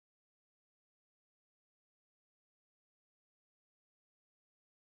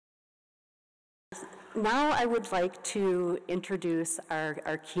Now I would like to introduce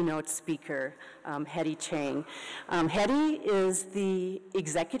our keynote speaker, Hedy Chang. Hedy is the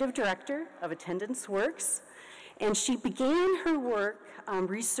Executive Director of Attendance Works, and she began her work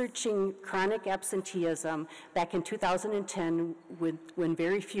researching chronic absenteeism back in 2010 when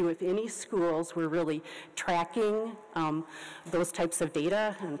very few, if any, schools were really tracking those types of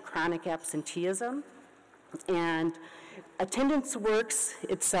data and chronic absenteeism. And Attendance Works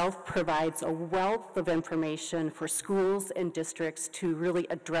itself provides a wealth of information for schools and districts to really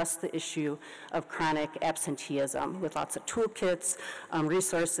address the issue of chronic absenteeism with lots of toolkits,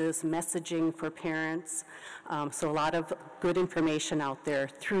 resources, messaging for parents. So a lot of good information out there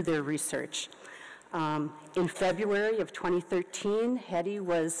through their research. In February of 2013, Hedy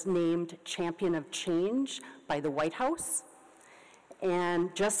was named Champion of Change by the White House.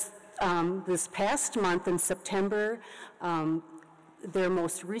 And just this past month in September, their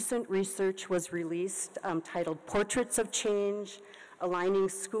most recent research was released titled Portraits of Change, Aligning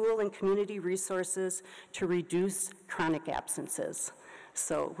School and Community Resources to Reduce Chronic Absences.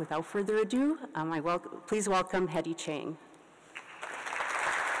 So without further ado, please welcome Hedy Chang.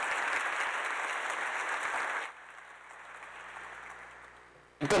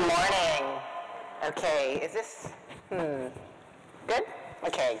 Good morning. Okay, is this, good?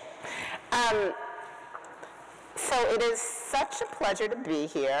 Okay. So it is such a pleasure to be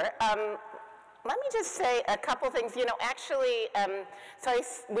here. Let me just say a couple things. You know, actually,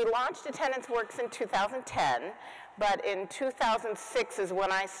 we launched Attendance Works in 2010, but in 2006 is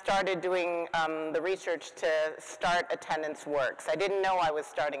when I started doing the research to start Attendance Works. I didn't know I was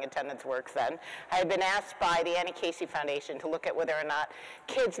starting Attendance Works then. I had been asked by the Annie Casey Foundation to look at whether or not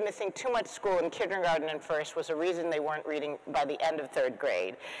kids missing too much school in kindergarten and first was a reason they weren't reading by the end of 3rd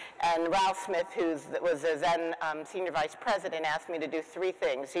grade. And Ralph Smith, who was the then senior vice president, asked me to do 3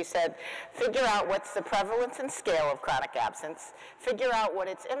 things. He said, figure out what's the prevalence and scale of chronic absence, figure out what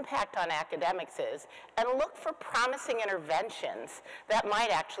its impact on academics is, and look for promising interventions that might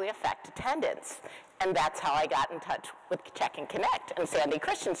actually affect attendance. And that's how I got in touch with Check and Connect and Sandy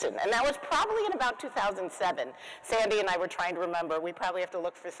Christensen. And that was probably in about 2007. Sandy and I were trying to remember, we probably have to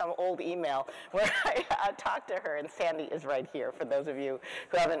look for some old email where I talked to her, and Sandy is right here for those of you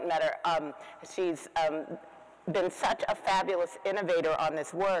who haven't met her. She's been such a fabulous innovator on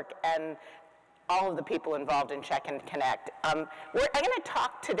this work, and all of the people involved in Check and Connect. I'm going to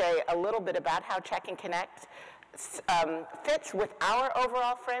talk today a little bit about how Check and Connect fits with our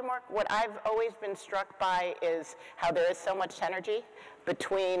overall framework. What I've always been struck by is how there is so much synergy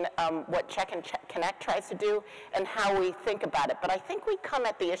between what Check and Connect tries to do and how we think about it. But I think we come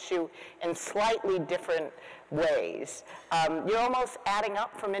at the issue in slightly different ways. You're almost adding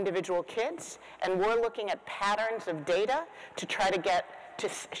up from individual kids, and we're looking at patterns of data to try to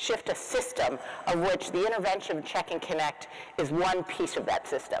shift a system of which the intervention of Check and Connect is one piece of that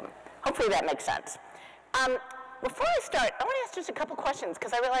system. Hopefully that makes sense. Before I start, I want to ask just a couple questions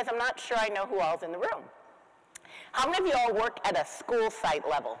because I realize I'm not sure I know who all's in the room. How many of you all work at a school site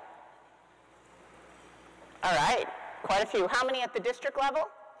level? All right, quite a few. How many at the district level?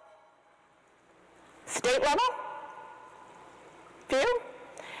 State level? Few?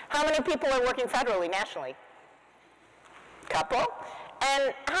 How many people are working federally, nationally? Couple.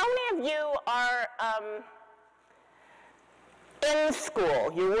 And how many of you are in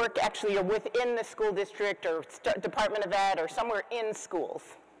school? You work, actually, you're within the school district or Department of Ed or somewhere in schools.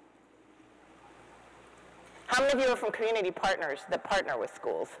 How many of you are from community partners that partner with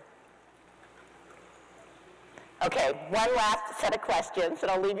schools? Okay, one last set of questions,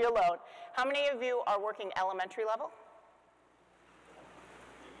 and I'll leave you alone. How many of you are working elementary level?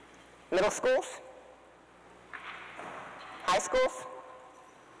 Middle schools? High schools?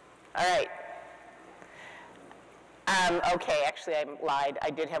 All right. Okay, actually I lied. I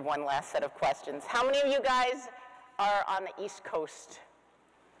did have one last set of questions. How many of you guys are on the East Coast?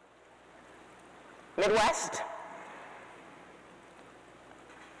 Midwest?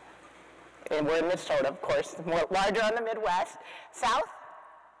 And we're in Minnesota, of course, more larger on the Midwest. South?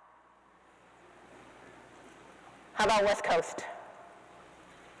 How about West Coast?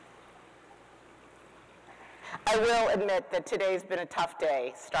 I will admit that today's been a tough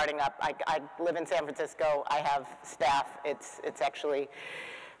day starting up. I live in San Francisco. I have staff. It's actually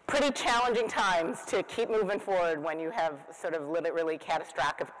pretty challenging times to keep moving forward when you have sort of really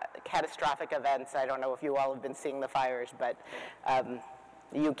catastrophic events. I don't know if you all have been seeing the fires, but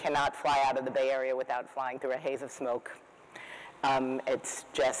you cannot fly out of the Bay Area without flying through a haze of smoke. It's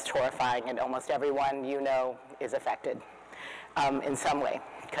just horrifying, and almost everyone you know is affected in some way,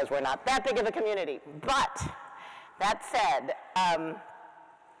 because we're not that big of a community. But that said,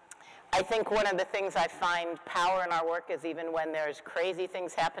 I think one of the things I find power in our work is even when there's crazy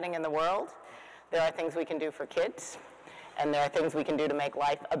things happening in the world, there are things we can do for kids, and there are things we can do to make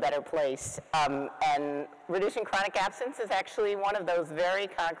life a better place. And reducing chronic absence is actually one of those very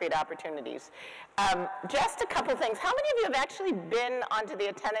concrete opportunities. Just a couple things. How many of you have actually been onto the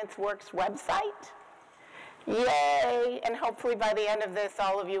Attendance Works website? Yay! And hopefully by the end of this,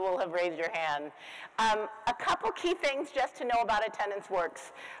 all of you will have raised your hand. A couple key things just to know about Attendance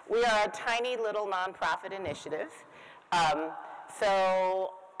Works. We are a tiny little nonprofit initiative.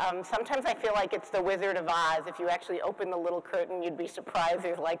 Sometimes I feel like it's the Wizard of Oz. If you actually open the little curtain, you'd be surprised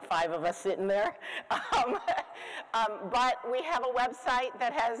there's like 5 of us sitting there. But we have a website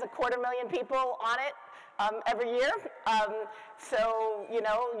that has 250,000 people on it every year. So, you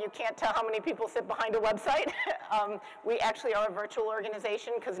know, you can't tell how many people sit behind a website. We actually are a virtual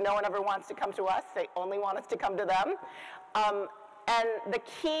organization because no one ever wants to come to us. They only want us to come to them. And the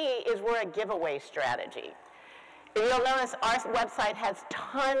key is we're a giveaway strategy. You'll notice our website has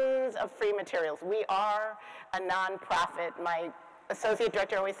tons of free materials. We are a nonprofit. My associate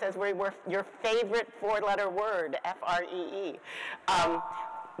director always says we're your favorite 4-letter word, F-R-E-E.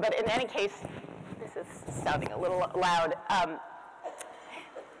 But in any case, this is sounding a little loud.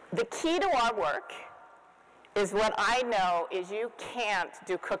 The key to our work is what I know is you can't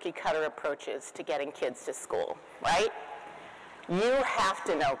do cookie cutter approaches to getting kids to school, right? You have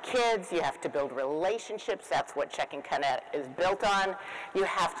to know kids, you have to build relationships, that's what Check and Connect is built on. You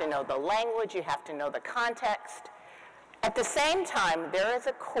have to know the language, you have to know the context. At the same time, there is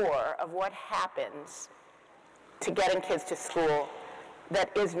a core of what happens to getting kids to school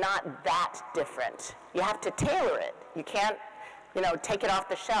that is not that different. You have to tailor it. You can't, you know, take it off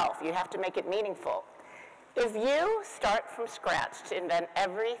the shelf. You have to make it meaningful. If you start from scratch to invent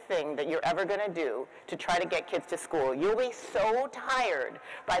everything that you're ever going to do to try to get kids to school, you'll be so tired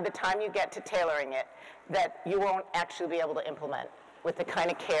by the time you get to tailoring it that you won't actually be able to implement with the kind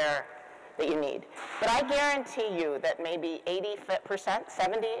of care that you need. But I guarantee you that maybe 80%,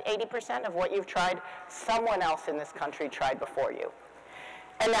 70, 80% of what you've tried, someone else in this country tried before you.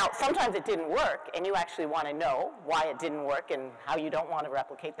 And now, sometimes it didn't work, and you actually want to know why it didn't work and how you don't want to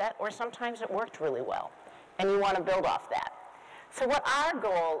replicate that, or sometimes it worked really well, and you want to build off that. So what our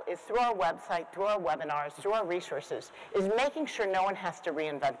goal is, through our website, through our webinars, through our resources, is making sure no one has to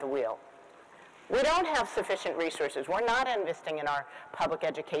reinvent the wheel. We don't have sufficient resources. We're not investing in our public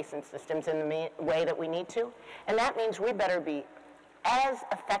education systems in the way that we need to, and that means we better be as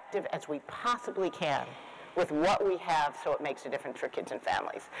effective as we possibly can with what we have so it makes a difference for kids and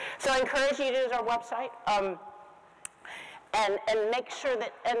families. So I encourage you to use our website and make sure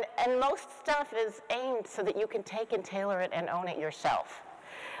that, and most stuff is aimed so that you can take and tailor it and own it yourself.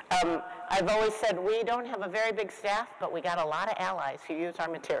 I've always said we don't have a very big staff, but we got a lot of allies who use our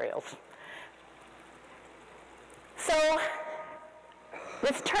materials. So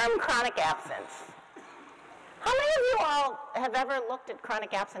this term chronic absence, how many of you all have ever looked at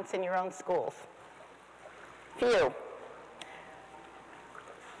chronic absence in your own schools? Few.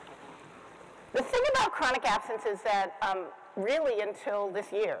 The thing about chronic absence is that really until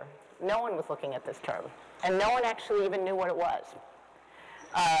this year, no one was looking at this term, and no one actually even knew what it was.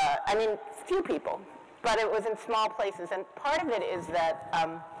 I mean, few people, but it was in small places, and part of it is that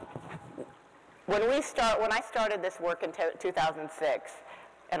when I started this work in 2006,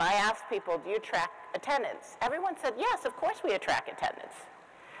 and I asked people, do you track attendance? Everyone said, yes, of course we track attendance.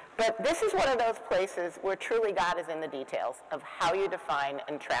 But this is one of those places where truly God is in the details of how you define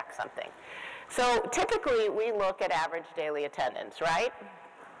and track something. So typically we look at average daily attendance, right?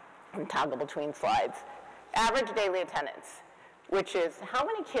 And toggle between slides. Average daily attendance, which is how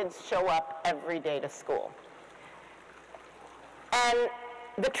many kids show up every day to school. And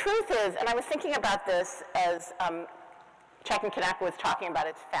the truth is, and I was thinking about this as Check and Connect was talking about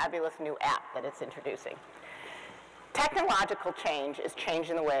its fabulous new app that it's introducing. Technological change is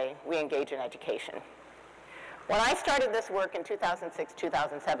changing the way we engage in education. When I started this work in 2006,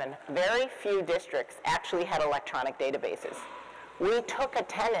 2007, very few districts actually had electronic databases. We took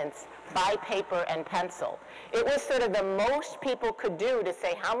attendance by paper and pencil. It was sort of the most people could do to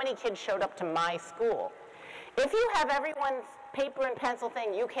say how many kids showed up to my school. If you have everyone's paper and pencil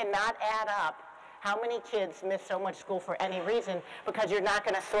thing, you cannot add up how many kids miss so much school for any reason because you're not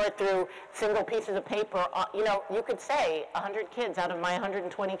going to sort through single pieces of paper. You know, you could say 100 kids out of my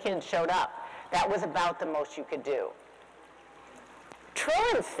 120 kids showed up. That was about the most you could do.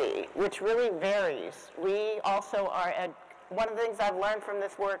 Truancy, which really varies. We also are, one of the things I've learned from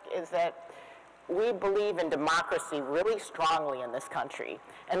this work is that we believe in democracy really strongly in this country.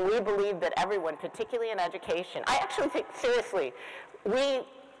 And we believe that everyone, particularly in education, I actually think, seriously, we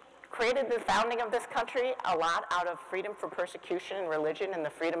created the founding of this country a lot out of freedom from persecution and religion and the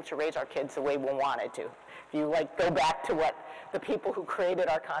freedom to raise our kids the way we wanted to. If you go back to what the people who created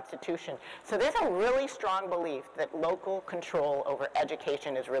our Constitution. So there's a really strong belief that local control over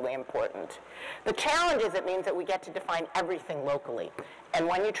education is really important. The challenge is it means that we get to define everything locally. And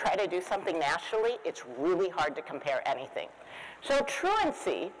when you try to do something nationally, it's really hard to compare anything. So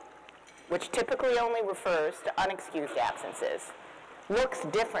truancy, which typically only refers to unexcused absences, looks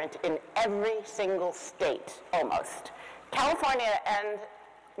different in every single state, almost. California and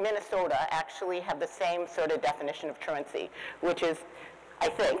Minnesota actually have the same sort of definition of truancy, which is, I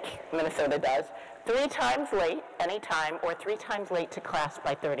think, Minnesota does, 3 times late anytime or 3 times late to class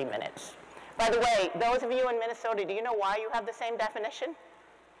by 30 minutes. By the way, those of you in Minnesota, do you know why you have the same definition?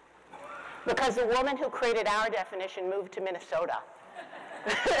 Because the woman who created our definition moved to Minnesota.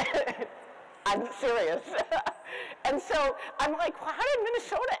 I'm serious. And so I'm like, well, how did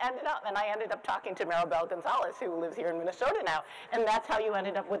Minnesota end up? And I ended up talking to Maribel Gonzalez, who lives here in Minnesota now, and that's how you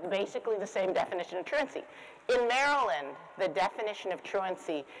ended up with basically the same definition of truancy. In Maryland, the definition of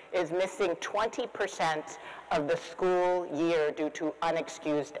truancy is missing 20% of the school year due to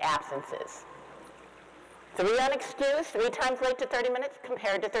unexcused absences. 3 unexcused, 3 times late to 30 minutes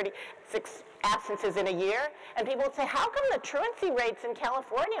compared to 36 absences in a year. And people would say, how come the truancy rates in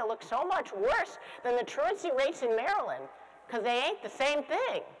California look so much worse than the truancy rates in Maryland? Because they ain't the same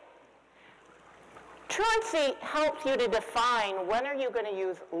thing. Truancy helps you to define when are you going to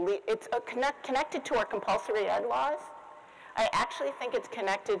use, it's connected to our compulsory ed laws. I actually think it's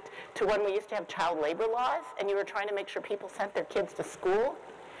connected to when we used to have child labor laws and you were trying to make sure people sent their kids to school.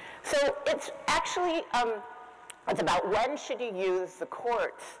 So it's actually, it's about when should you use the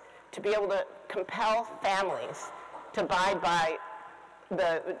courts to be able to compel families to abide by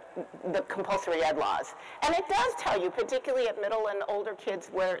the compulsory ed laws. And it does tell you, particularly at middle and older kids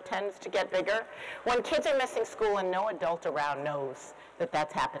where it tends to get bigger, when kids are missing school and no adult around knows that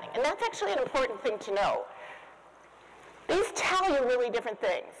that's happening. And that's actually an important thing to know. These tell you really different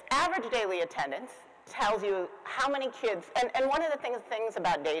things. Average daily attendance tells you how many kids, and one of the things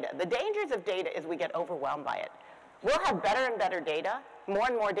about data, the dangers of data is we get overwhelmed by it. We'll have better and better data, more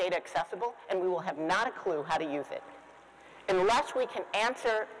and more data accessible, and we will have not a clue how to use it. Unless we can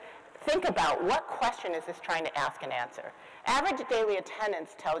think about what question is this trying to ask and answer. Average daily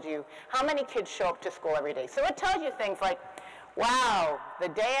attendance tells you how many kids show up to school every day. So it tells you things like, wow, the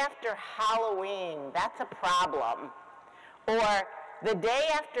day after Halloween, that's a problem. Or the day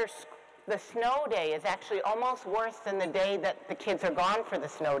after the snow day is actually almost worse than the day that the kids are gone for the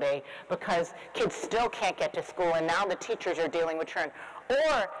snow day because kids still can't get to school and now the teachers are dealing with churn.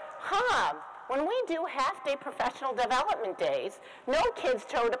 Or, when we do half-day professional development days, no kids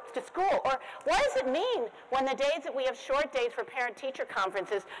showed up to school. Or what does it mean when the days that we have short days for parent-teacher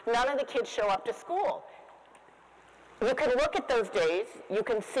conferences, none of the kids show up to school? You can look at those days, you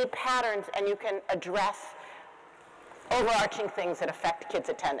can see patterns, and you can address overarching things that affect kids'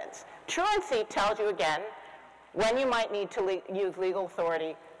 attendance. Truancy tells you, again, when you might need to use legal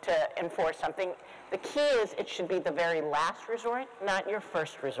authority to enforce something. The key is it should be the very last resort, not your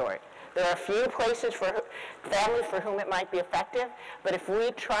first resort. There are a few places for families for whom it might be effective, but if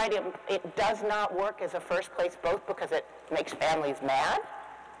we try to, it does not work as a first place, both because it makes families mad,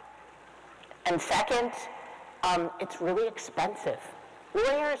 and second, it's really expensive.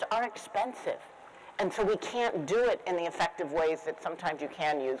 Lawyers are expensive. And so we can't do it in the effective ways that sometimes you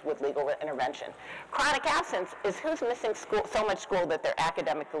can use with legal intervention. Chronic absence is who's missing school, so much school that they're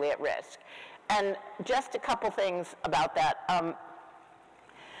academically at risk. And just a couple things about that.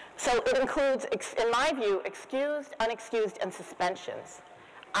 So it includes, in my view, excused, unexcused, and suspensions.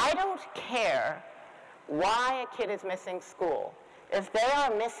 I don't care why a kid is missing school. If they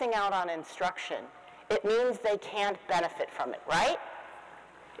are missing out on instruction, it means they can't benefit from it, right?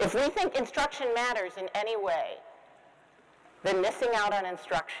 If we think instruction matters in any way, then missing out on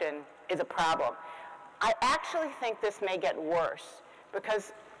instruction is a problem. I actually think this may get worse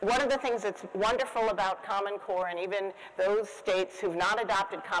because one of the things that's wonderful about Common Core and even those states who've not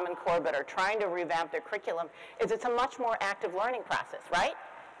adopted Common Core but are trying to revamp their curriculum is it's a much more active learning process, right?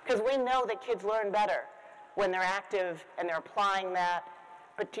 Because we know that kids learn better when they're active and they're applying that.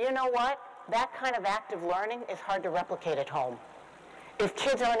 But do you know what? That kind of active learning is hard to replicate at home. If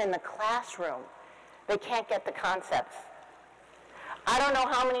kids aren't in the classroom, they can't get the concepts. I don't know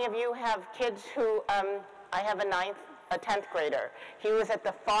how many of you have kids who, I have a 10th grader. He was at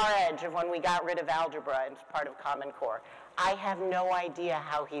the far edge of when we got rid of algebra as part of Common Core. I have no idea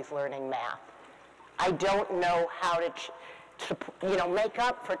how he's learning math. I don't know how to make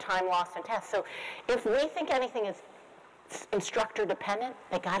up for time lost in tests. So if we think anything is instructor dependent.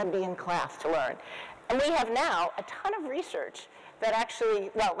 They got to be in class to learn. And we have now a ton of research that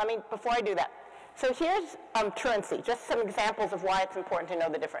actually, well, before I do that. So here's truancy, just some examples of why it's important to know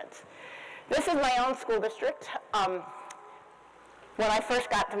the difference. This is my own school district when I first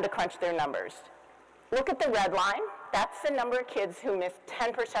got them to crunch their numbers. Look at the red line. That's the number of kids who missed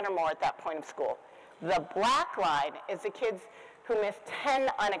 10% or more at that point of school. The black line is the kids who missed 10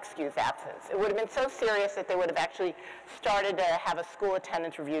 unexcused absences. It would have been so serious that they would have actually started to have a school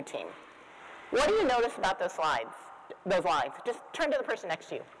attendance review team. What do you notice about those lines? Just turn to the person next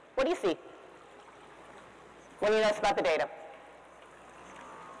to you. What do you see? What do you notice about the data?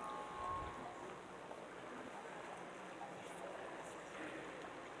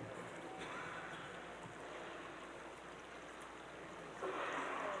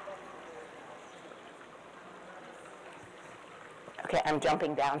 Okay, I'm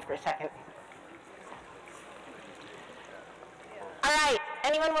jumping down for a second. All right,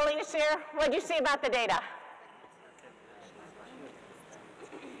 anyone willing to share? What did you see about the data?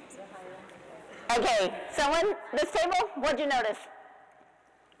 Okay, someone, this table, what did you notice?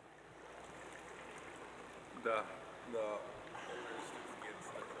 The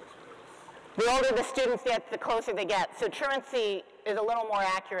older the students get, the closer they get. So truancy is a little more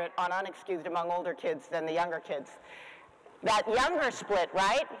accurate on unexcused among older kids than the younger kids. That younger split,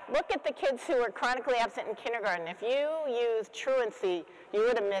 right? Look at the kids who are chronically absent in kindergarten. If you used truancy, you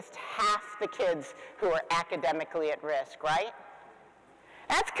would have missed half the kids who are academically at risk, right?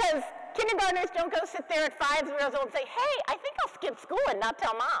 That's because kindergartners don't go sit there at 5 years old and say, hey, I think I'll skip school and not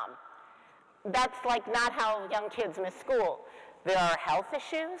tell mom. That's like not how young kids miss school. There are health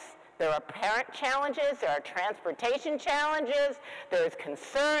issues, there are parent challenges, there are transportation challenges, there's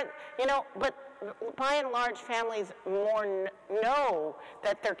concern, but by and large, families more know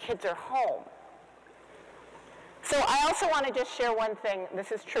that their kids are home. So I also want to just share one thing.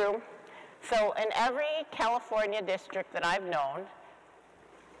 This is true. So in every California district that I've known,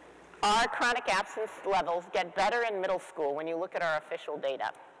 our chronic absence levels get better in middle school when you look at our official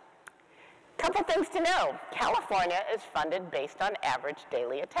data. Couple things to know. California is funded based on average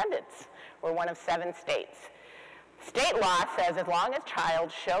daily attendance. We're one of 7 states. State law says as long as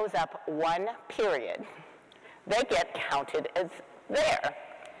child shows up 1 period, they get counted as there.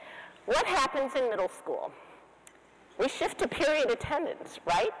 What happens in middle school? We shift to period attendance,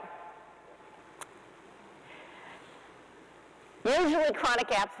 right? Usually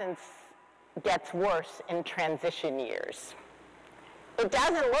chronic absence gets worse in transition years. It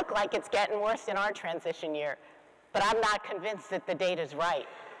doesn't look like it's getting worse in our transition year, but I'm not convinced that the data's right.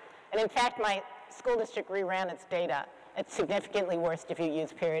 And in fact, my school district reran its data. It's significantly worse if you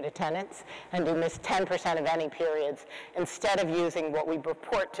use period attendance and you miss 10% of any periods instead of using what we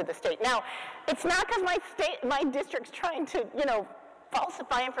report to the state. Now, it's not because my district's trying to,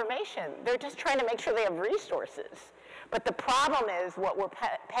 falsify information. They're just trying to make sure they have resources. But the problem is what we're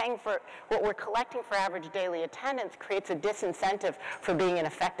paying for, what we're collecting for average daily attendance creates a disincentive for being an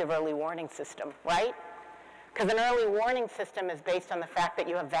effective early warning system, right? Because an early warning system is based on the fact that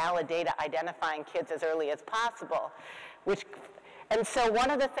you have valid data identifying kids as early as possible. And so one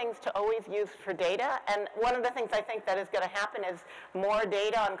of the things to always use for data, and one of the things I think that is going to happen is more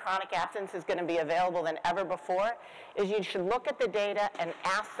data on chronic absence is going to be available than ever before, is you should look at the data and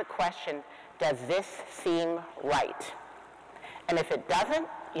ask the question, does this seem right? And if it doesn't,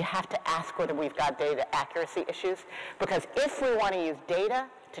 you have to ask whether we've got data accuracy issues, because if we want to use data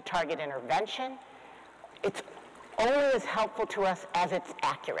to target intervention, it's only as helpful to us as it's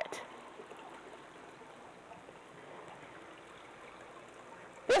accurate.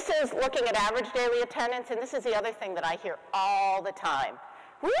 This is looking at average daily attendance, and this is the other thing that I hear all the time.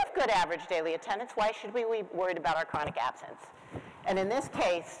 We have good average daily attendance. Why should we be worried about our chronic absence? And in this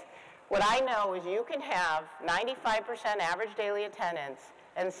case, what I know is you can have 95% average daily attendance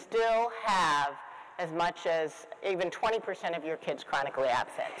and still have as much as even 20% of your kids chronically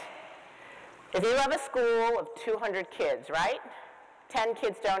absent. If you have a school of 200 kids, right? 10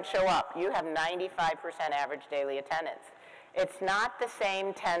 kids don't show up. You have 95% average daily attendance. It's not the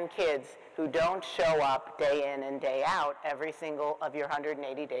same 10 kids who don't show up day in and day out every single of your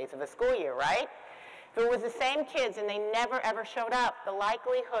 180 days of a school year, right? If it was the same kids and they never ever showed up, the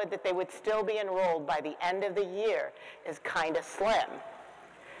likelihood that they would still be enrolled by the end of the year is kind of slim.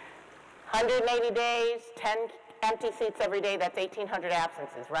 180 days, 10 empty seats every day, that's 1,800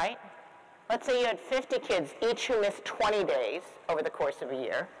 absences, right? Let's say you had 50 kids, each who missed 20 days over the course of a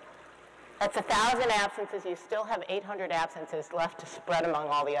year. That's 1,000 absences. You still have 800 absences left to spread among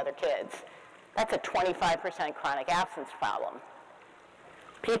all the other kids. That's a 25% chronic absence problem.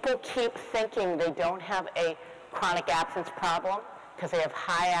 People keep thinking they don't have a chronic absence problem because they have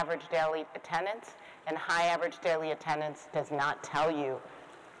high average daily attendance, and high average daily attendance does not tell you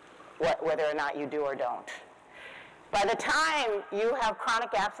whether or not you do or don't. By the time you have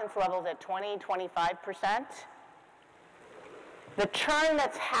chronic absence levels at 20, 25%, the churn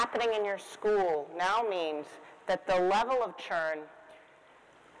that's happening in your school now means that the level of churn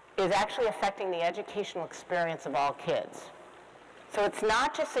is actually affecting the educational experience of all kids. So it's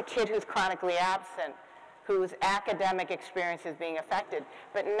not just a kid who's chronically absent whose academic experience is being affected,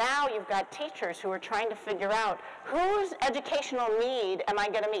 but now you've got teachers who are trying to figure out whose educational need am I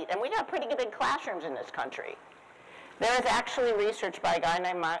going to meet? And we got pretty big classrooms in this country. There is actually research by a guy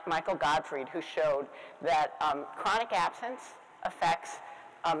named Michael Gottfried who showed that chronic absence affects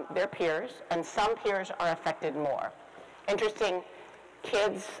their peers, and some peers are affected more. Interesting,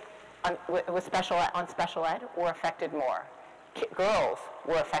 kids on special ed were affected more. Girls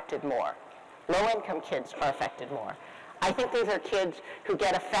were affected more. Low-income kids are affected more. I think these are kids who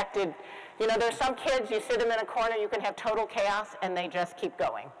get affected. You know, there's some kids, you sit them in a corner, you can have total chaos, and they just keep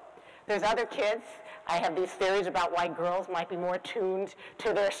going. There's other kids, I have these theories about why girls might be more tuned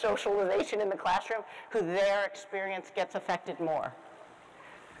to their socialization in the classroom, who their experience gets affected more.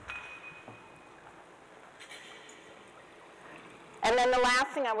 And then the last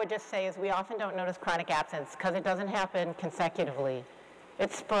thing I would just say is we often don't notice chronic absence because it doesn't happen consecutively.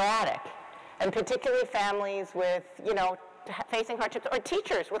 It's sporadic. And particularly families with, you know, facing hardships, or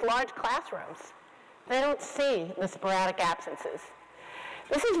teachers with large classrooms. They don't see the sporadic absences.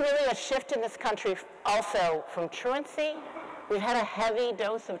 This is really a shift in this country also from truancy. We've had a heavy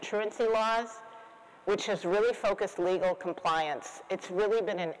dose of truancy laws, which has really focused legal compliance. It's really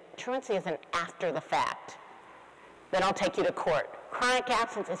been truancy is an after the fact. Then I'll take you to court. Chronic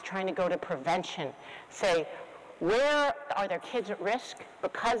absence is trying to go to prevention. Say, where are their kids at risk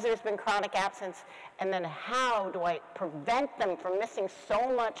because there's been chronic absence? And then how do I prevent them from missing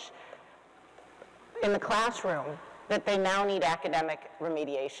so much in the classroom that they now need academic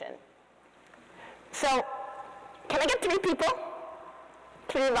remediation? So, can I get 3 people?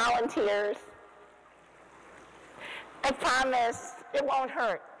 3 volunteers? I promise it won't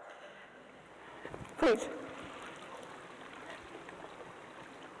hurt. Please.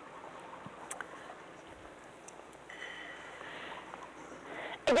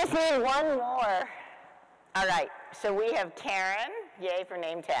 I just need one more. All right, so we have Karen, yay for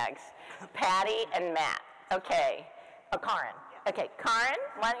name tags, Patty, and Matt. Okay, Karen. Okay, Karen,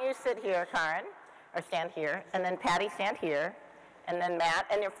 why don't you sit here, Karen, or stand here, and then Patty stand here, and then Matt,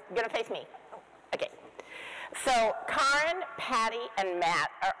 and you're gonna face me. Okay. So Karen, Patty, and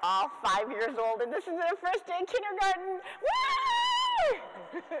Matt are all 5 years old, and this is their first day of kindergarten.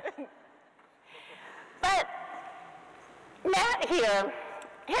 Woo! But Matt here,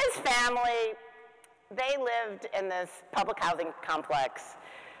 his family, they lived in this public housing complex,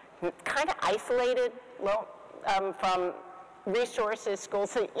 kind of isolated from resources,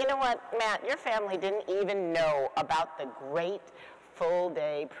 schools. So you know what, Matt, your family didn't even know about the great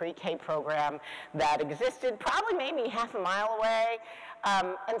full-day pre-K program that existed probably maybe half a mile away.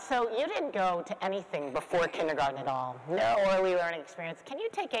 And so you didn't go to anything before kindergarten at all. No early learning experience. Can you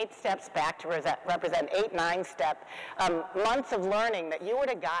take 8 steps back to represent 8, 9 months of learning that you would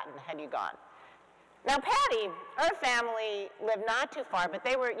have gotten had you gone? Now Patty, her family lived not too far, but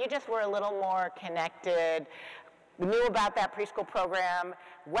you just were a little more connected, knew about that preschool program,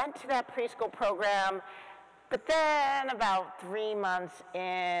 went to that preschool program. But then about 3 months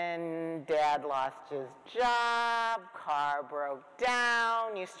in, Dad lost his job, car broke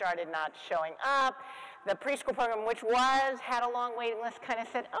down, you started not showing up. The preschool program, which had a long waiting list, kind of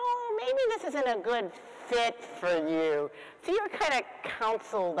said, oh, maybe this isn't a good fit for you. So you were kind of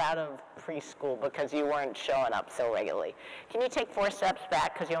counseled out of preschool because you weren't showing up so regularly. Can you take 4 steps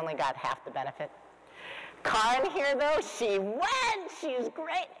back because you only got half the benefit? Karen here, though, she went. She's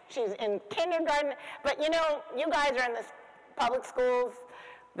great. She's in kindergarten. But you know, you guys are in this public schools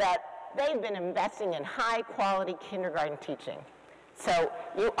that they've been investing in high-quality kindergarten teaching. So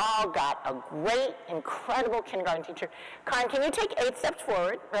you all got a great, incredible kindergarten teacher. Karen, can you take 8 steps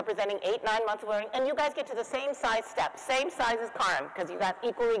forward, representing 8, 9 months of learning, and you guys get to the same size steps, same size as Karen, because you got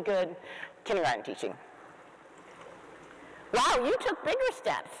equally good kindergarten teaching. Wow, you took bigger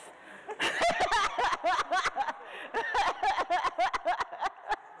steps.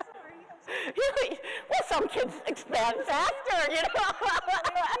 Well, some kids expand faster, you know.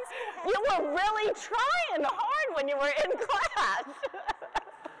 You were really trying hard when you were in class.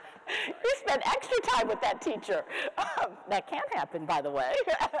 You spent extra time with that teacher. That can happen, by the way.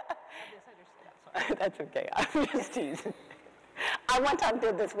 That's okay. I'm just teasing. I one time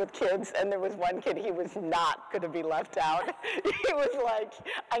did this with kids, and there was one kid, he was not going to be left out. He was like,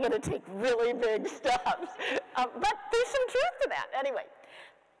 I'm going to take really big steps. But there's some truth to that. Anyway,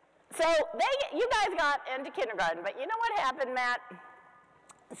 so you guys got into kindergarten, but you know what happened, Matt?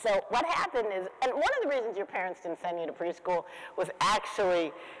 So what happened is, and one of the reasons your parents didn't send you to preschool was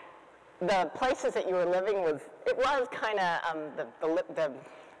actually the places that you were living was, it was kind of,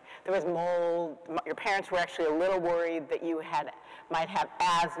 there was mold. Your parents were actually a little worried that you might have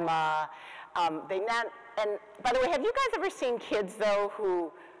asthma. And by the way, have you guys ever seen kids, though,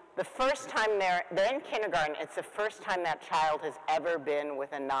 who the first time they're in kindergarten, it's the first time that child has ever been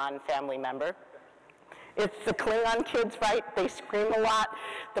with a non-family member? It's the Klingon kids, right? They scream a lot.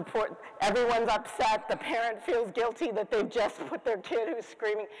 Everyone's upset. The parent feels guilty that they've just put their kid who's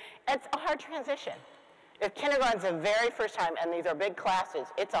screaming. It's a hard transition. If kindergarten's the very first time, and these are big classes,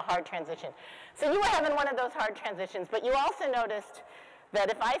 it's a hard transition. So you were having one of those hard transitions, but you also noticed that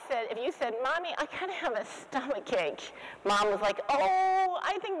if you said, Mommy, I kind of have a stomach ache, Mom was like, oh,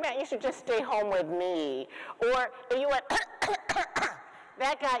 I think, Matt, you should just stay home with me. Or if you went,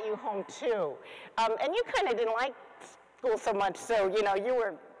 that got you home too. And you kind of didn't like school so much, so you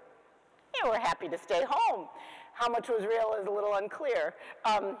were happy to stay home. How much was real is a little unclear.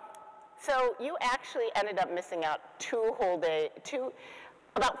 So you actually ended up missing out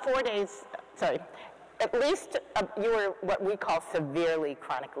about 4 days, sorry, at least you were what we call severely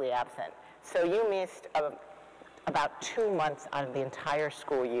chronically absent. So you missed about 2 months out of the entire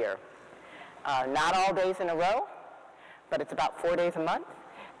school year. Not all days in a row, but it's about 4 days a month.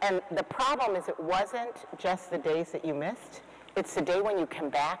 And the problem is it wasn't just the days that you missed. It's the day when you come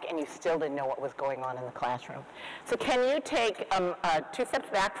back and you still didn't know what was going on in the classroom. So can you take 2 steps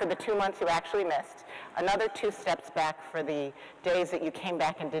back for the 2 months you actually missed, another 2 steps back for the days that you came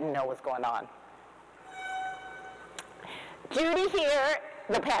back and didn't know what was going on? Judy here,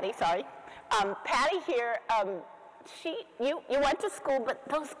 Patty here, you went to school, but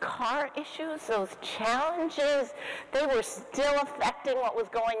those car issues, those challenges, they were still affecting what was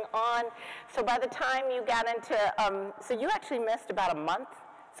going on. So by the time you got into, so you actually missed about a month.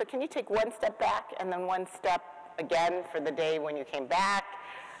 So can you take 1 step back and then 1 step again for the day when you came back?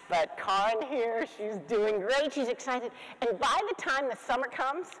 But Karen here, she's doing great, she's excited. And by the time the summer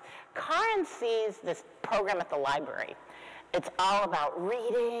comes, Karen sees this program at the library. It's all about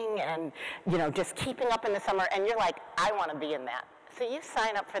reading and, just keeping up in the summer, and you're like, I want to be in that. So you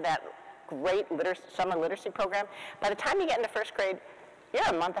sign up for that great summer literacy program. By the time you get into 1st grade, you're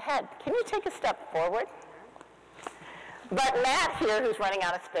a month ahead. Can you take a step forward? But Matt here, who's running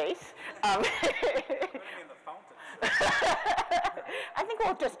out of space, I think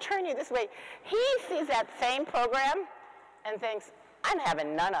we'll just turn you this way. He sees that same program and thinks, I'm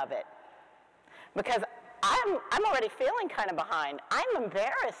having none of it. Because I'm already feeling kind of behind. I'm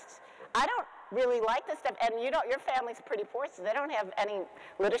embarrassed. I don't really like this stuff. And your family's pretty poor, so they don't have any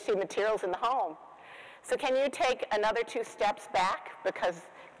literacy materials in the home. So can you take another 2 steps back? Because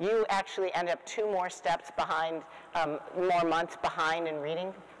you actually end up 2 more steps behind, more months behind in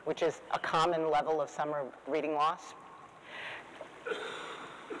reading, which is a common level of summer reading loss.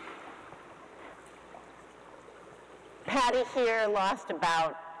 Patty here lost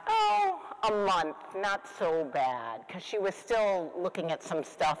about, a month, not so bad, because she was still looking at some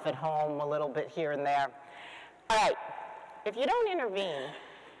stuff at home a little bit here and there. All right, if you don't intervene,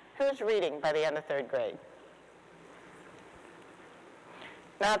 who's reading by the end of 3rd grade?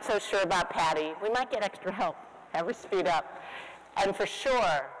 Not so sure about Patty. We might get extra help. Have her speed up. And for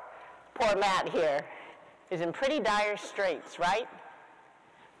sure, poor Matt here is in pretty dire straits, right?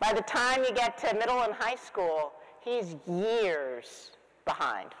 By the time you get to middle and high school, he's years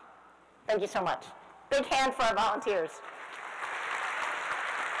behind. Thank you so much. Big hand for our volunteers.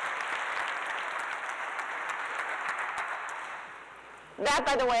 That,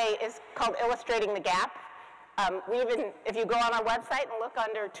 by the way, is called Illustrating the Gap. If you go on our website and look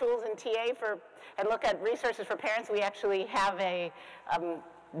under Tools and TA and look at resources for parents, we actually have a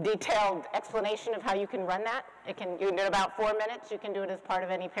detailed explanation of how you can run that. You can do it in about 4 minutes. You can do it as part of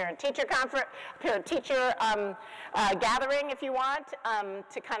any parent-teacher conference, parent-teacher gathering if you want,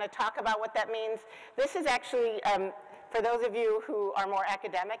 to kind of talk about what that means. This is actually, for those of you who are more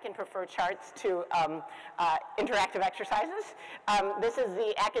academic and prefer charts to interactive exercises, this is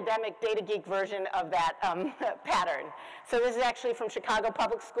the academic data geek version of that pattern. So this is actually from Chicago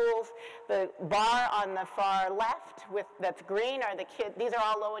Public Schools. The bar on the far left that's green are the kids. These are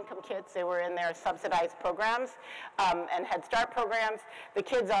all low-income kids. They were in their subsidized programs and Head Start programs. The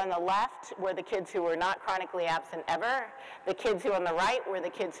kids on the left were the kids who were not chronically absent ever. The kids who on the right were the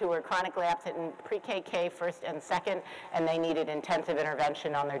kids who were chronically absent in pre-K, 1st and 2nd. and they needed intensive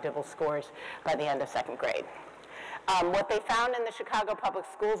intervention on their DIBEL scores by the end of 2nd grade. What they found in the Chicago public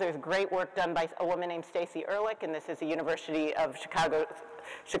schools, there's great work done by a woman named Stacy Ehrlich, and this is the University of Chicago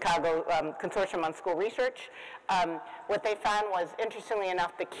Consortium on School Research. What they found was, interestingly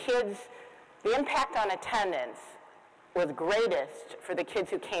enough, the impact on attendance was greatest for the kids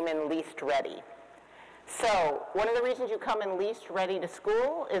who came in least ready. So one of the reasons you come in least ready to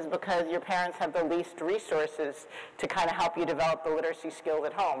school is because your parents have the least resources to kind of help you develop the literacy skills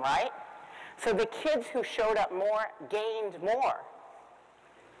at home, right? So the kids who showed up more gained more.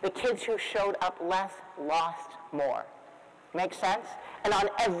 The kids who showed up less lost more. Make sense? And on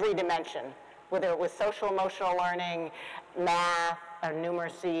every dimension, whether it was social emotional learning, math, or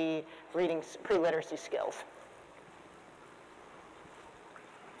numeracy, reading, pre-literacy skills.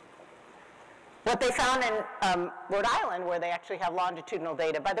 What they found in Rhode Island, where they actually have longitudinal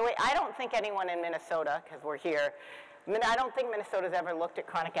data. By the way, I don't think anyone in Minnesota, because we're here, I don't think Minnesota's ever looked at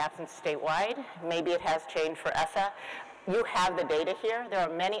chronic absence statewide. Maybe it has changed for ESSA. You have the data here. There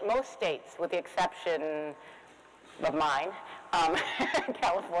are most states, with the exception of mine,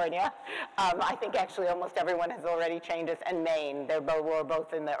 California. I think actually almost everyone has already changed this, and Maine. We're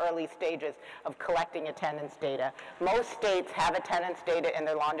both in the early stages of collecting attendance data. Most states have attendance data in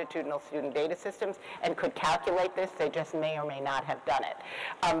their longitudinal student data systems and could calculate this. They just may or may not have done it.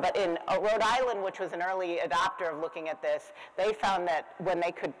 But in Rhode Island, which was an early adopter of looking at this, they found that when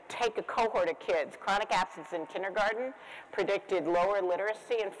they could take a cohort of kids, chronic absence in kindergarten predicted lower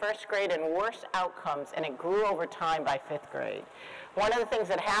literacy in 1st grade and worse outcomes, and it grew over time by 5th grade. One of the things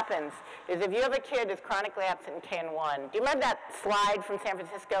that happens is if you have a kid who's chronically absent in K1, do you remember that slide from San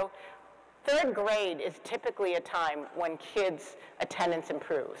Francisco? 3rd grade is typically a time when kids' attendance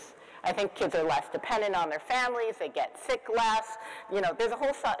improves. I think kids are less dependent on their families, they get sick less, there's a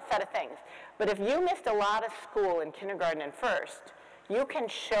whole set of things. But if you missed a lot of school in kindergarten and 1st, you can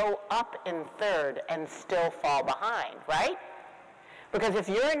show up in 3rd and still fall behind, right? Because if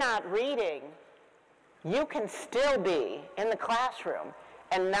you're not reading, you can still be in the classroom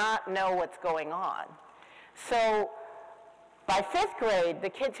and not know what's going on. So by 5th grade, the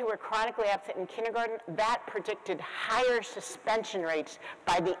kids who were chronically absent in kindergarten, that predicted higher suspension rates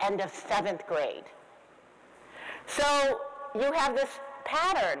by the end of 7th grade. So you have this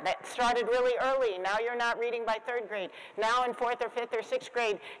pattern that started really early. Now you're not reading by 3rd grade. Now in 4th or 5th or 6th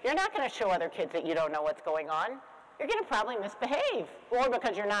grade, you're not going to show other kids that you don't know what's going on. You're going to probably misbehave, or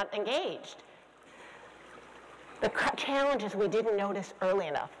because you're not engaged. The challenge is we didn't notice early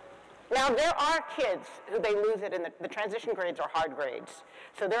enough. Now, there are kids who they lose it in the transition grades are hard grades.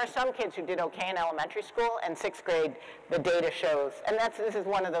 So there are some kids who did okay in elementary school, and 6th grade, the data shows. And this is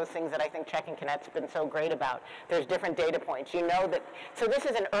one of those things that I think Check and Connect's been so great about. There's different data points. You know that, so this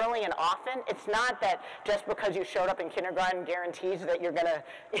is an early and often. It's not that just because you showed up in kindergarten guarantees that you're gonna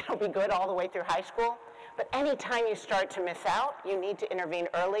be good all the way through high school. But anytime you start to miss out, you need to intervene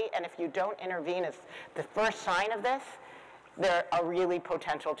early, and if you don't intervene as the first sign of this, there are really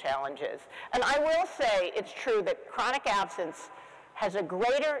potential challenges. And I will say it's true that chronic absence has a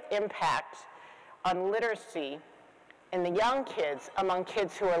greater impact on literacy in the young kids among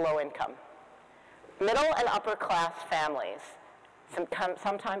kids who are low income. Middle and upper class families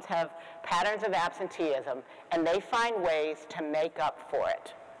sometimes have patterns of absenteeism, and they find ways to make up for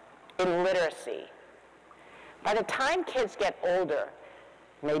it in literacy. By the time kids get older,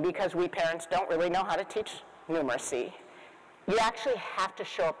 maybe because we parents don't really know how to teach numeracy, you actually have to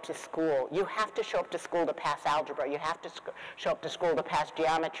show up to school. You have to show up to school to pass algebra. You have to show up to school to pass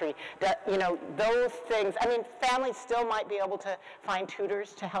geometry. Those things. I mean, families still might be able to find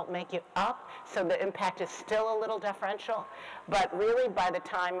tutors to help make it up, so the impact is still a little differential. But really, by the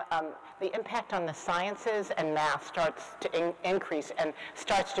time the impact on the sciences and math starts to increase and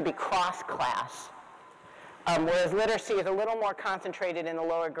starts to be cross-class, whereas literacy is a little more concentrated in the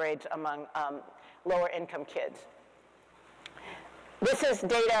lower grades among lower income kids. This is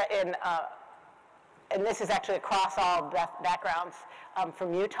data and this is actually across all backgrounds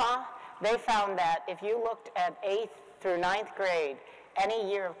from Utah. They found that if you looked at 8th through 9th grade,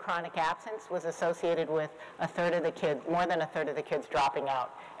 any year of chronic absence was associated with more than a third of the kids dropping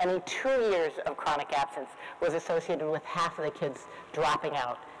out. Any 2 years of chronic absence was associated with half of the kids dropping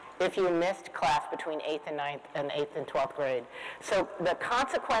out if you missed class between 8th and 9th and 8th and 12th grade. So the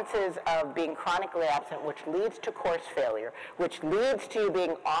consequences of being chronically absent, which leads to course failure, which leads to you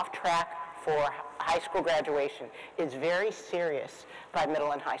being off track for high school graduation, is very serious by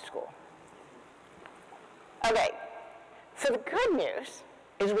middle and high school. Okay, so the good news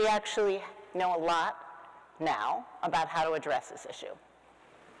is we actually know a lot now about how to address this issue.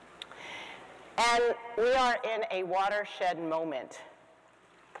 And we are in a watershed moment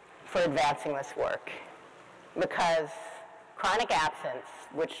for advancing this work, because chronic absence,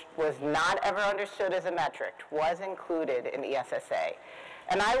 which was not ever understood as a metric, was included in the ESSA.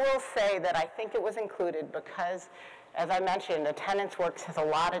 And I will say that I think it was included because, as I mentioned, Attendance Works has a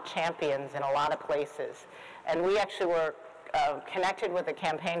lot of champions in a lot of places. And we actually were connected with the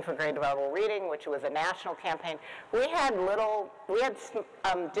Campaign for Grade Level Reading, which was a national campaign. We had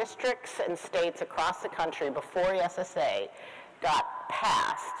districts and states across the country before ESSA got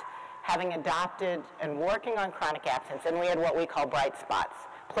passed, having adopted and working on chronic absence, and we had what we call bright spots,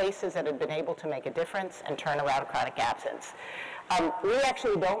 places that had been able to make a difference and turn around chronic absence. We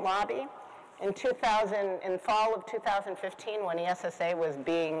actually don't lobby. In fall of 2015, when ESSA was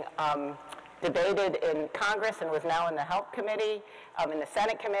being debated in Congress and was now in the Health Committee, in the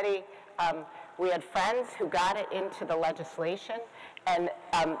Senate Committee, we had friends who got it into the legislation, and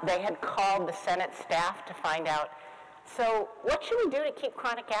they had called the Senate staff to find out, so what should we do to keep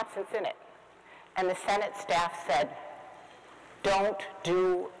chronic absence in it? And the Senate staff said, don't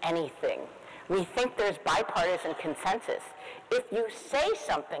do anything. We think there's bipartisan consensus. If you say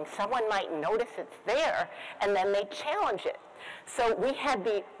something, someone might notice it's there, and then they challenge it. So we had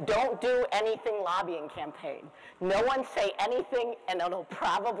the don't do anything lobbying campaign. No one say anything, and it'll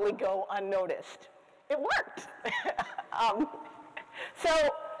probably go unnoticed. It worked.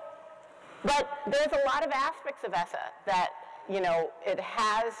 But there's a lot of aspects of ESSA that, it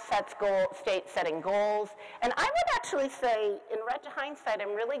has state setting goals. And I would actually say, in hindsight,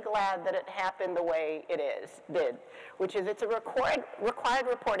 I'm really glad that it happened the way it did, which is it's a required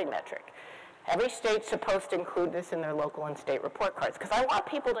reporting metric. Every state's supposed to include this in their local and state report cards, because I want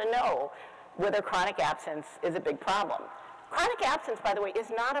people to know whether chronic absence is a big problem. Chronic absence, by the way,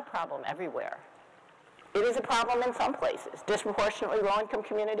 is not a problem everywhere. It is a problem in some places, disproportionately low-income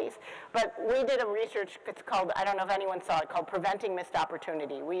communities. But we did a research, it's called, I don't know if anyone saw it, called Preventing Missed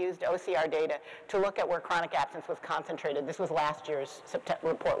Opportunity. We used OCR data to look at where chronic absence was concentrated. This was last year's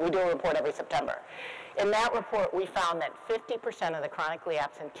report. We do a report every September. In that report, we found that 50% of the chronically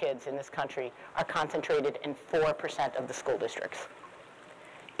absent kids in this country are concentrated in 4% of the school districts.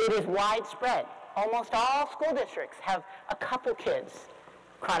 It is widespread. Almost all school districts have a couple kids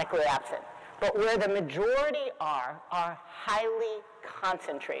chronically absent. But where the majority are highly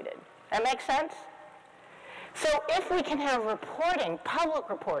concentrated. That makes sense? So if we can have reporting, public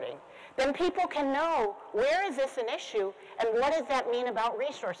reporting, then people can know where is this an issue and what does that mean about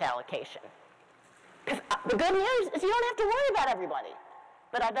resource allocation. Because the good news is you don't have to worry about everybody.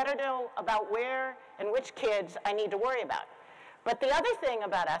 But I better know about where and which kids I need to worry about. But the other thing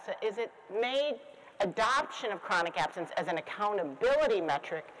about ESSA is it made adoption of chronic absence as an accountability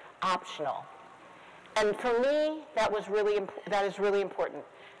metric optional. And for me, that is really important.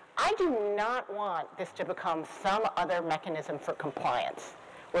 I do not want this to become some other mechanism for compliance,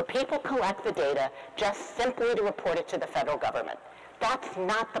 where people collect the data just simply to report it to the federal government. That's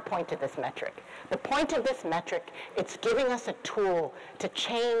not the point of this metric. The point of this metric, it's giving us a tool to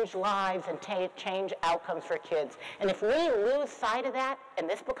change lives and change outcomes for kids. And if we lose sight of that, and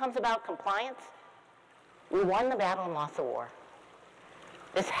this becomes about compliance, we won the battle and lost the war.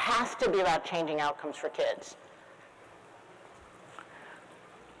 This has to be about changing outcomes for kids.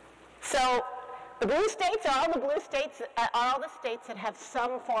 So the blue states are all the states that have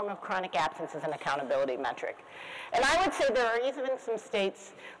some form of chronic absence as an accountability metric. And I would say there are even some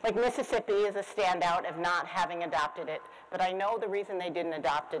states, like Mississippi is a standout of not having adopted it, but I know the reason they didn't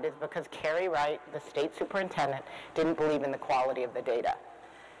adopt it is because Carrie Wright, the state superintendent, didn't believe in the quality of the data.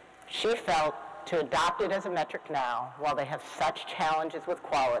 She felt to adopt it as a metric now, while they have such challenges with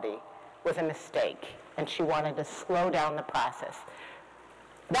quality, was a mistake, and she wanted to slow down the process.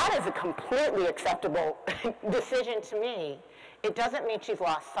 That is a completely acceptable decision to me. It doesn't mean she's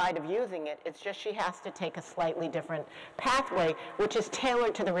lost sight of using it, it's just she has to take a slightly different pathway, which is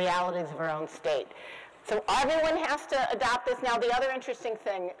tailored to the realities of her own state. So everyone has to adopt this. Now, the other interesting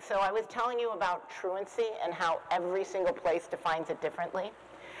thing, so I was telling you about truancy and how every single place defines it differently.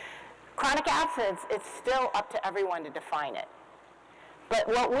 Chronic absence, it's still up to everyone to define it. But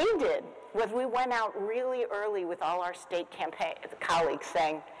what we did was we went out really early with all our state colleagues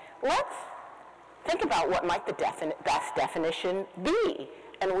saying, let's think about what might the best definition be.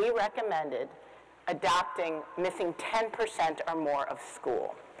 And we recommended adopting missing 10% or more of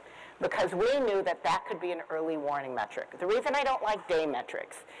school, because we knew that that could be an early warning metric. The reason I don't like day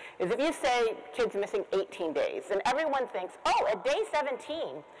metrics is if you say kids missing 18 days, and everyone thinks, oh, at day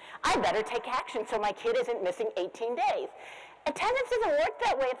 17, I better take action so my kid isn't missing 18 days. attendance doesn't work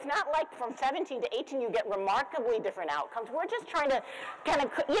that way. It's not like from 17 to 18 you get remarkably different outcomes. We're just trying to kind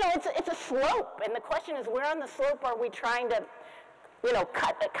of, it's a slope. And the question is, where on the slope are we trying to,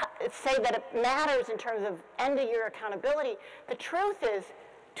 say that it matters in terms of end-of-year accountability? The truth is,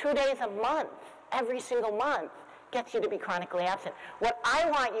 2 days a month, every single month, gets you to be chronically absent. What I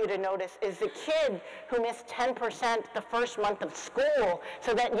want you to notice is the kid who missed 10% the first month of school,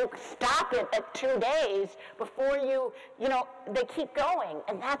 so that you stop it at 2 days before they keep going.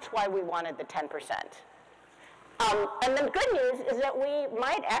 And that's why we wanted the 10%. And the good news is that we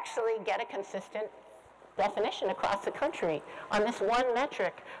might actually get a consistent definition across the country on this one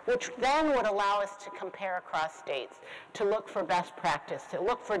metric, which then would allow us to compare across states, to look for best practice, to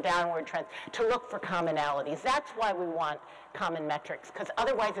look for downward trends, to look for commonalities. That's why we want common metrics, because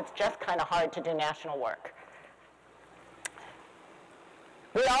otherwise it's just kind of hard to do national work.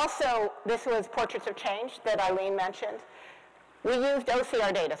 We also, this was Portraits of Change that Eileen mentioned. We used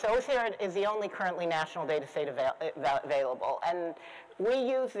OCR data. So OCR is the only currently national data set available. And we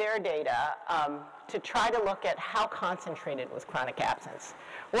used their data to try to look at how concentrated was chronic absence.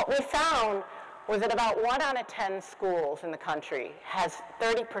 What we found was that about 1 out of 10 schools in the country has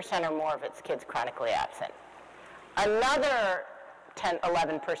 30% or more of its kids chronically absent. Another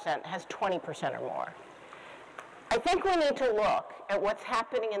 11% has 20% or more. I think we need to look at what's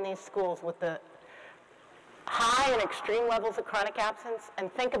happening in these schools with the high and extreme levels of chronic absence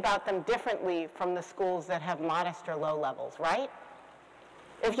and think about them differently from the schools that have modest or low levels, right?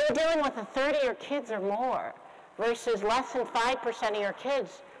 If you're dealing with a third of your kids or more versus less than 5% of your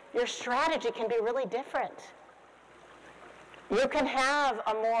kids, your strategy can be really different. You can have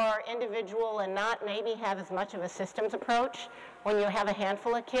a more individual and not maybe have as much of a systems approach when you have a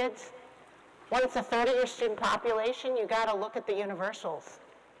handful of kids. When it's a third of your student population, you got to look at the universals,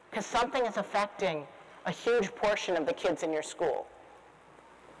 because something is affecting a huge portion of the kids in your school.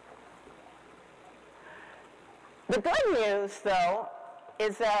 The good news, though,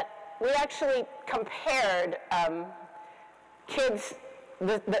 is that we actually compared kids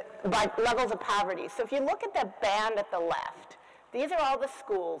by levels of poverty. So if you look at the band at the left, these are all the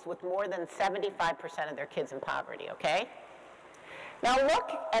schools with more than 75% of their kids in poverty, okay? Now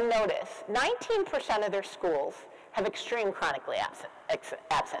look and notice, 19% of their schools have extreme chronically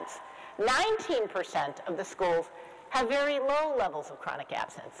absence. 19% of the schools have very low levels of chronic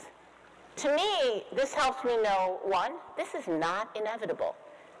absence. To me, this helps me know, one, this is not inevitable.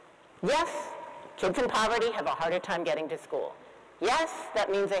 Yes, kids in poverty have a harder time getting to school. Yes, that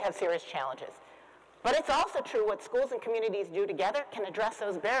means they have serious challenges. But it's also true what schools and communities do together can address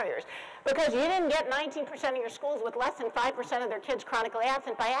those barriers. Because you didn't get 19% of your schools with less than 5% of their kids chronically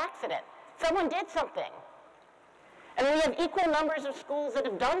absent by accident. Someone did something. And we have equal numbers of schools that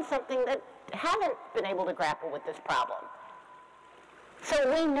have done something that haven't been able to grapple with this problem.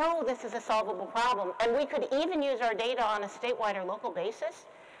 So we know this is a solvable problem, and we could even use our data on a statewide or local basis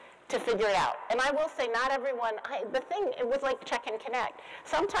to figure it out. And I will say, not everyone, it was like check and connect.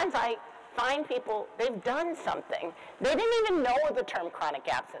 Sometimes I find people, they've done something. They didn't even know the term chronic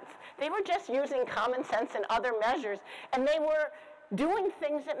absence. They were just using common sense and other measures, and they were doing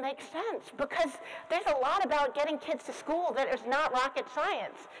things that make sense, because there's a lot about getting kids to school that is not rocket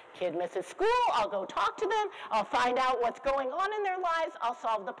science. Kid misses school, I'll go talk to them, I'll find out what's going on in their lives, I'll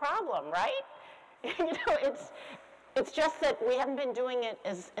solve the problem, right? It's just that we haven't been doing it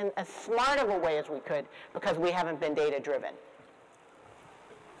in as smart of a way as we could because we haven't been data driven.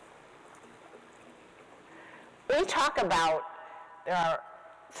 We talk about, there are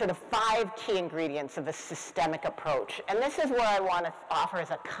sort of 5 key ingredients of a systemic approach. And this is what I want to offer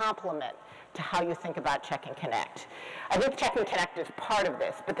as a complement to how you think about Check and Connect. I think Check and Connect is part of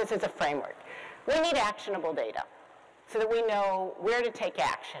this, but this is a framework. We need actionable data so that we know where to take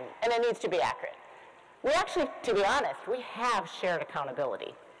action, and it needs to be accurate. We actually, to be honest, we have shared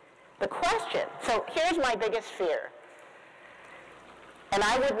accountability. The question, so here's my biggest fear, and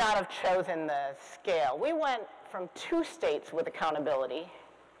I would not have chosen the scale. We went from 2 states with accountability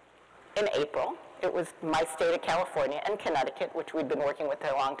in April. It was my state of California and Connecticut, which we'd been working with for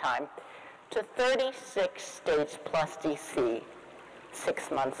a long time, to 36 states plus DC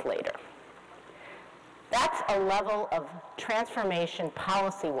 6 months later. That's a level of transformation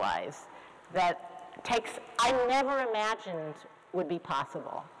policy-wise that I never imagined would be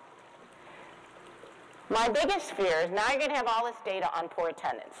possible. My biggest fear is now you're going to have all this data on poor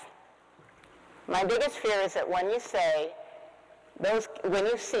attendance. My biggest fear is that when you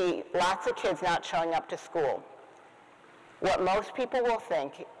see lots of kids not showing up to school, what most people will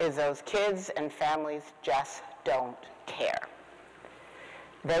think is those kids and families just don't care.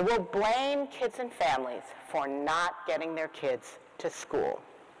 They will blame kids and families for not getting their kids to school.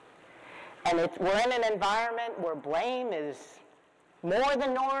 And we're in an environment where blame is more the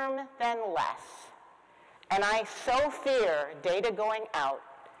norm than less. And I so fear data going out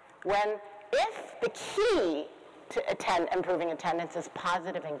when, if the key to improving attendance is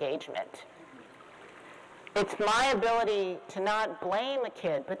positive engagement, it's my ability to not blame a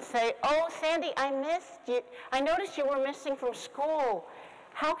kid, but say, oh, Sandy, I missed you. I noticed you were missing from school.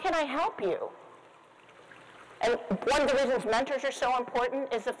 How can I help you? And one of the reasons mentors are so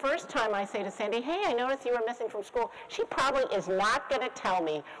important is the first time I say to Sandy, hey, I noticed you were missing from school, she probably is not going to tell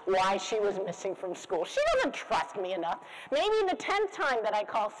me why she was missing from school. She doesn't trust me enough. Maybe the 10th time that I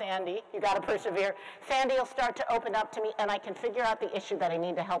call Sandy, you got to persevere, Sandy will start to open up to me and I can figure out the issue that I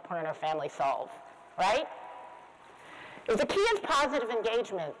need to help her and her family solve, right? If the key is positive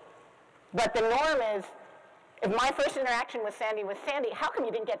engagement, but the norm is, if my first interaction with Sandy was, Sandy, how come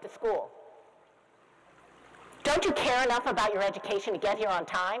you didn't get to school? Don't you care enough about your education to get here on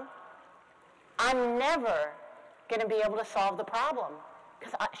time? I'm never going to be able to solve the problem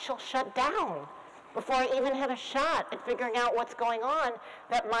because she'll shut down before I even have a shot at figuring out what's going on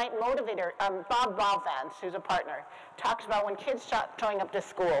that might motivate her. Bob Balvance, who's a partner, talks about when kids start showing up to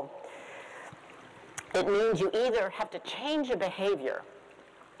school, it means you either have to change a behavior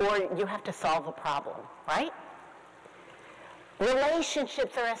or you have to solve a problem, right?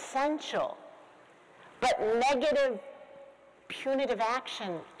 Relationships are essential. But negative, punitive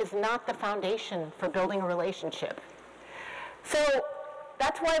action is not the foundation for building a relationship. So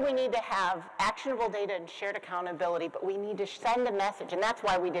that's why we need to have actionable data and shared accountability, but we need to send a message, and that's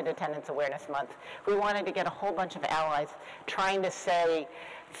why we did Attendance Awareness Month. We wanted to get a whole bunch of allies trying to send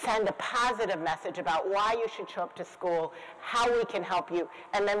a positive message about why you should show up to school, how we can help you,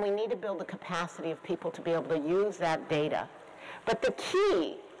 and then we need to build the capacity of people to be able to use that data. But the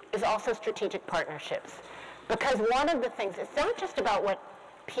key is also strategic partnerships. Because one of the things, it's not just about what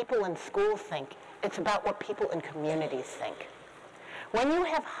people in schools think, it's about what people in communities think. When you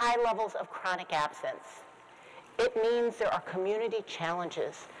have high levels of chronic absence, it means there are community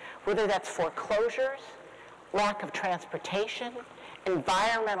challenges, whether that's foreclosures, lack of transportation,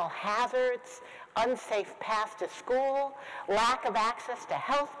 environmental hazards, unsafe paths to school, lack of access to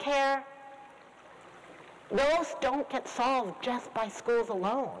health care. Those don't get solved just by schools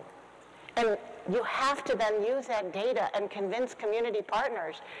alone. And you have to then use that data and convince community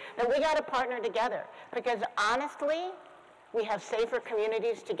partners that we got to partner together. Because honestly, we have safer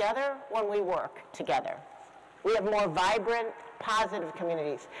communities together when we work together. We have more vibrant, positive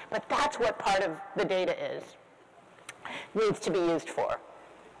communities. But that's what part of the data needs to be used for.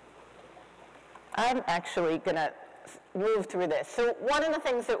 I'm actually going to move through this. So one of the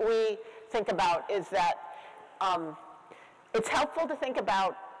things that we think about is that it's helpful to think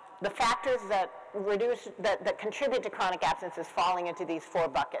about the factors that contribute to chronic absences falling into these 4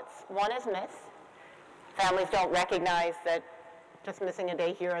 buckets. One is myths. Families don't recognize that just missing a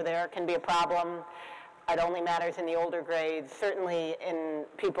day here or there can be a problem. It only matters in the older grades. Certainly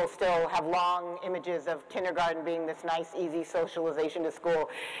people still have long images of kindergarten being this nice, easy socialization to school.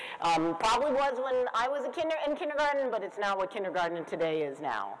 Probably was when I was in kindergarten, but it's not what kindergarten today is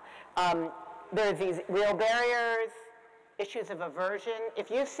now. There's these real barriers, issues of aversion.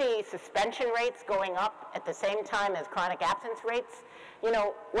 If you see suspension rates going up at the same time as chronic absence rates, you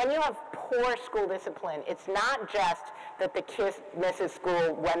know, when you have poor school discipline, it's not just that the kid misses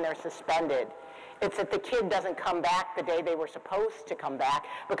school when they're suspended. It's that the kid doesn't come back the day they were supposed to come back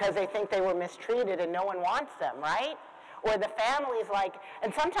because they think they were mistreated and no one wants them, right? Or the family's like,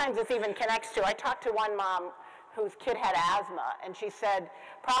 and sometimes this even connects to, I talked to one mom whose kid had asthma, and she said,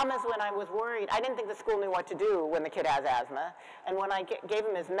 problem is when I was worried, I didn't think the school knew what to do when the kid has asthma, and when I gave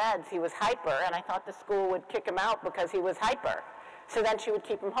him his meds, he was hyper, and I thought the school would kick him out because he was hyper. So then she would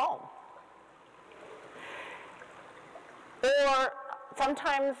keep him home. Or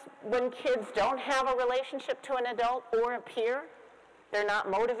sometimes when kids don't have a relationship to an adult or a peer, they're not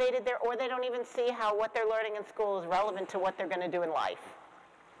motivated there, or they don't even see how what they're learning in school is relevant to what they're going to do in life.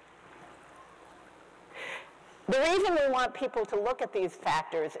 The reason we want people to look at these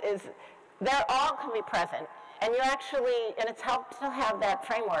factors is they're all can be present, and you actually, and it's helpful to have that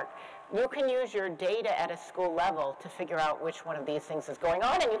framework. You can use your data at a school level to figure out which one of these things is going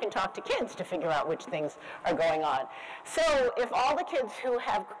on, and you can talk to kids to figure out which things are going on. So if all the kids who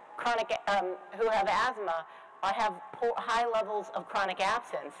have who have asthma have high levels of chronic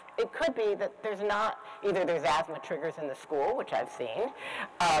absence, it could be that there's not, either there's asthma triggers in the school, which I've seen,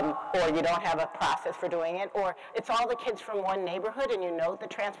 or you don't have a process for doing it, or it's all the kids from one neighborhood and you know the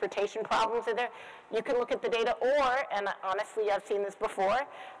transportation problems are there. You can look at the data, or, and honestly I've seen this before,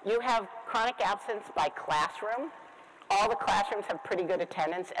 you have chronic absence by classroom. All the classrooms have pretty good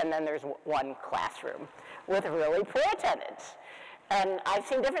attendance, and then there's one classroom with really poor attendance. And I've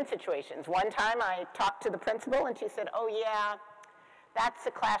seen different situations. One time I talked to the principal and she said, oh yeah, that's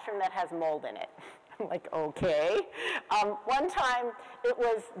a classroom that has mold in it. I'm like, okay. One time it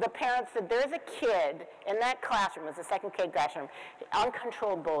was, the parents said, there's a kid in that classroom, it was a second grade classroom,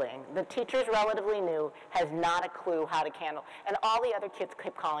 uncontrolled bullying. The teacher's relatively new, has not a clue how to handle, and all the other kids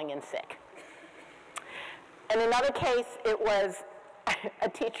kept calling in sick. In another case, it was a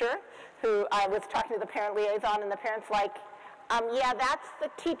teacher who I was talking to the parent liaison, and the parent's like, yeah, that's the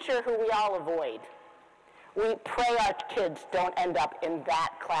teacher who we all avoid. We pray our kids don't end up in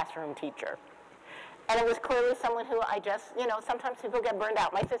that classroom teacher. And it was clearly someone who I just, you know, sometimes people get burned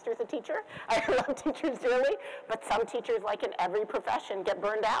out. My sister's a teacher. I love teachers dearly, but some teachers, like in every profession, get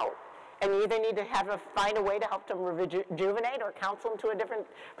burned out. And you either need to find a way to help them rejuvenate or counsel them to a different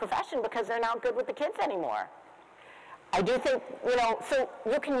profession because they're not good with the kids anymore. I do think, you know, so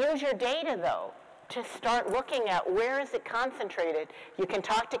you can use your data, though, to start looking at where is it concentrated. You can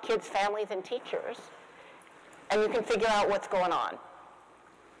talk to kids, families, and teachers, and you can figure out what's going on.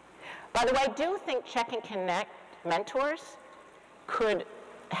 By the way, I do think Check and Connect mentors could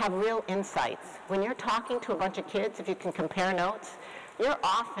have real insights. When you're talking to a bunch of kids, if you can compare notes, you're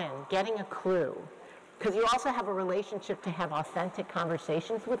often getting a clue, because you also have a relationship to have authentic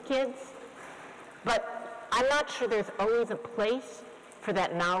conversations with kids. But I'm not sure there's always a place for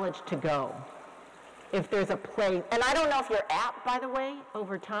that knowledge to go. If there's a place, and I don't know if your app, by the way,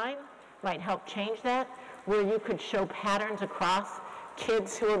 over time, might help change that, where you could show patterns across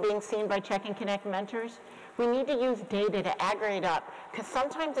kids who are being seen by Check and Connect mentors. We need to use data to aggregate up, because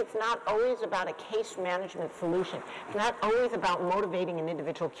sometimes it's not always about a case management solution. It's not always about motivating an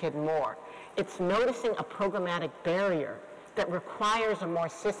individual kid more. It's noticing a programmatic barrier that requires a more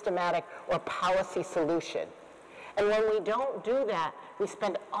systematic or policy solution. And when we don't do that, we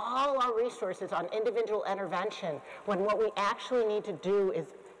spend all our resources on individual intervention, when what we actually need to do is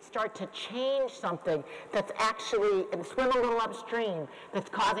start to change something that's actually, and swim a little upstream, that's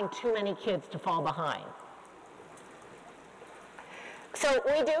causing too many kids to fall behind. So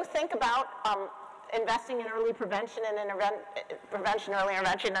we do think about investing in early prevention and early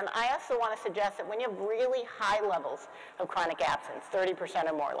intervention, and I also want to suggest that when you have really high levels of chronic absence, 30%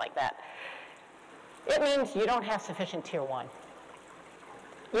 or more like that, it means you don't have sufficient tier 1.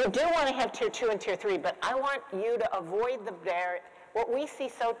 You do want to have tier 2 and tier 3, but I want you to avoid what we see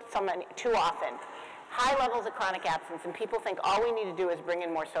too often, high levels of chronic absence, and people think all we need to do is bring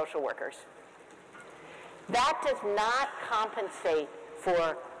in more social workers. That does not compensate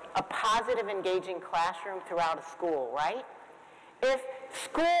for a positive, engaging classroom throughout a school, right? If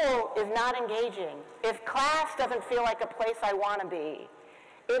school is not engaging, if class doesn't feel like a place I want to be,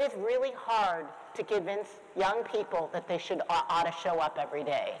 it is really hard to convince young people that they ought to show up every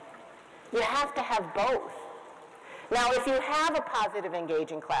day. You have to have both. Now, if you have a positive,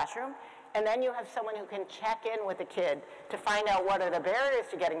 engaging classroom, and then you have someone who can check in with a kid to find out what are the barriers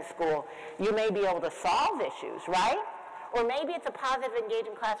to getting to school, you may be able to solve issues, right? Or maybe it's a positive,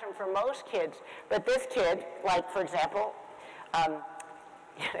 engaging classroom for most kids, but this kid, like, for example,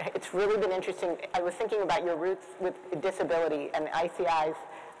 it's really been interesting. I was thinking about your roots with disability and ICI's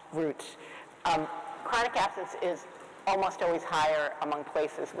roots. Chronic absence is almost always higher among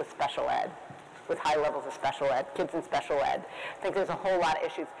places with special ed, with high levels of special ed, kids in special ed. I think there's a whole lot of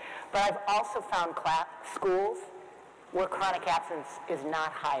issues. But I've also found schools where chronic absence is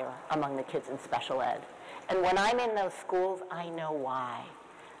not higher among the kids in special ed. And when I'm in those schools, I know why.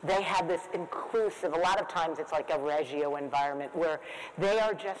 They have this inclusive, a lot of times it's like a Reggio environment where they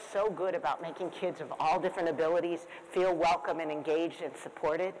are just so good about making kids of all different abilities feel welcome and engaged and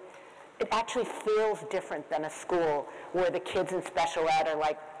supported. It actually feels different than a school where the kids in special ed are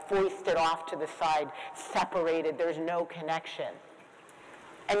like foisted off to the side, separated, there's no connection.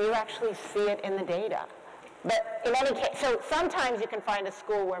 And you actually see it in the data. But in any case, so sometimes you can find a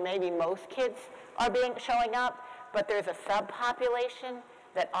school where maybe most kids are showing up, but there's a subpopulation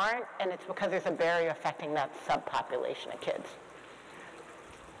that aren't, and it's because there's a barrier affecting that subpopulation of kids.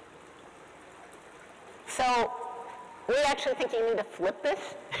 So we actually think you need to flip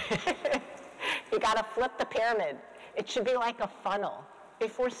this. You got to flip the pyramid. It should be like a funnel.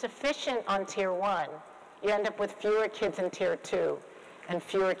 If we're sufficient on tier 1, you end up with fewer kids in tier 2 and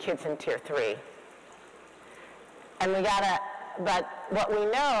fewer kids in tier 3. And but what we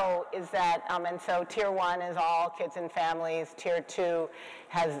know is that, and so tier 1 is all kids and families, tier 2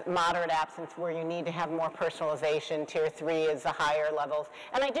 has moderate absence where you need to have more personalization, tier 3 is the higher levels.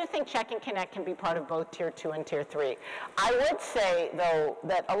 And I do think Check and Connect can be part of both tier 2 and tier 3. I would say, though,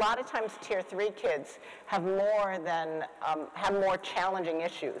 that a lot of times tier 3 kids have more challenging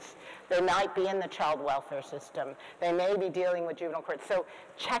issues. They might be in the child welfare system. They may be dealing with juvenile court. So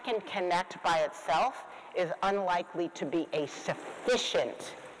Check and Connect by itself is unlikely to be a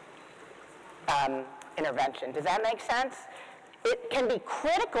sufficient intervention. Does that make sense? It can be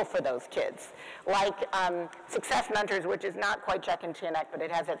critical for those kids, like Success Mentors, which is not quite Check and Connect, but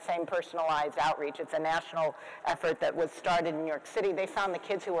it has that same personalized outreach. It's a national effort that was started in New York City. They found the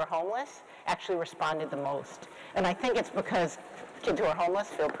kids who were homeless actually responded the most. And I think it's because kids who are homeless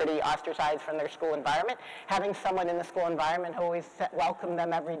feel pretty ostracized from their school environment. Having someone in the school environment who always welcomed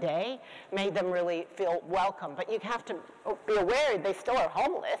them every day made them really feel welcome. But you have to be aware they still are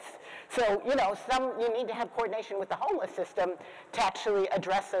homeless. So, you know, you need to have coordination with the homeless system to actually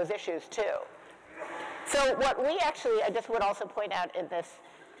address those issues too. So what we actually, I just would also point out in this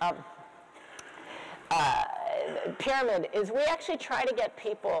pyramid is we actually try to get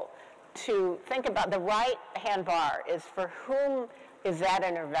people to think about the right-hand bar is for whom is that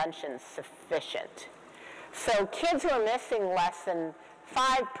intervention sufficient. So kids who are missing less than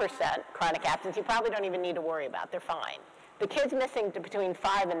 5% chronic absence, you probably don't even need to worry about. They're fine. The kids missing between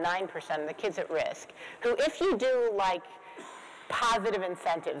 5 and 9% are the kids at risk, who if you do like positive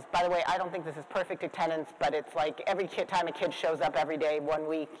incentives, by the way, I don't think this is perfect attendance, but it's like every time a kid shows up every day, 1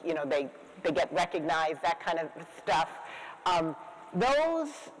 week, you know, they get recognized, that kind of stuff. Those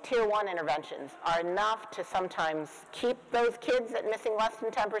tier 1 interventions are enough to sometimes keep those kids at missing less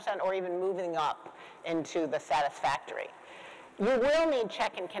than 10% or even moving up into the satisfactory. You will need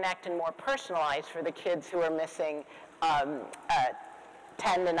Check and Connect and more personalized for the kids who are missing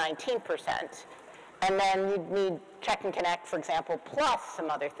 10 to 19%. And then you'd need Check and Connect, for example, plus some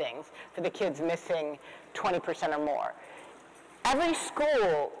other things for the kids missing 20% or more. Every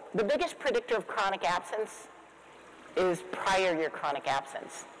school, the biggest predictor of chronic absence is prior year chronic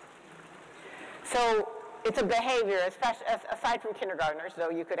absence. So it's a behavior, especially aside from kindergartners, though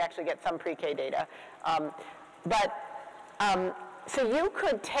you could actually get some pre-K data. So you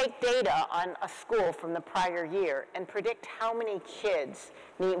could take data on a school from the prior year and predict how many kids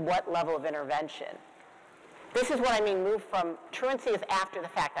need what level of intervention. This is what I mean, move from truancy is after the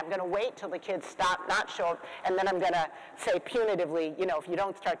fact. I'm going to wait till the kids stop, not show up, and then I'm going to say punitively, you know, if you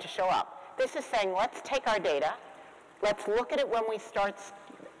don't start to show up. This is saying, let's take our data, let's look at it when we start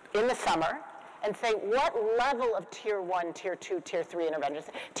in the summer and say what level of tier 1, tier 2, tier 3 interventions.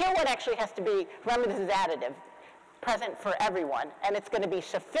 Tier 1 actually has to be, remember this is additive, present for everyone, and it's going to be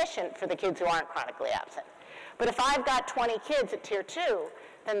sufficient for the kids who aren't chronically absent. But if I've got 20 kids at tier 2,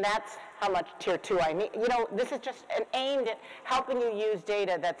 then that's how much tier 2 I need. You know, this is just aimed at helping you use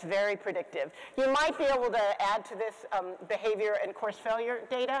data that's very predictive. You might be able to add to this behavior and course failure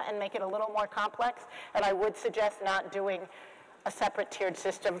data and make it a little more complex, and I would suggest not doing a separate tiered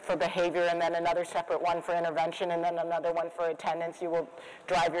system for behavior and then another separate one for intervention and then another one for attendance. You will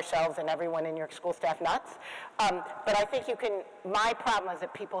drive yourselves and everyone in your school staff nuts. But I think you can, my problem is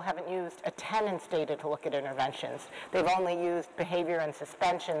that people haven't used attendance data to look at interventions. They've only used behavior and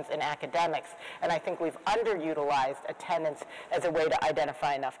suspensions in academics, and I think we've underutilized attendance as a way to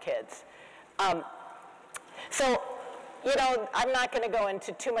identify enough kids. So, you know, I'm not going to go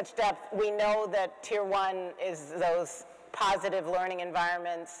into too much depth. We know that tier 1 is those positive learning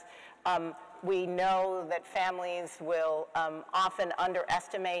environments. We know that families will often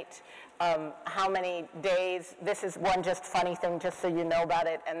underestimate how many days. This is one just funny thing, just so you know about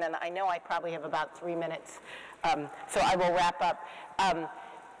it, and then I know I probably have about 3 minutes, so I will wrap up.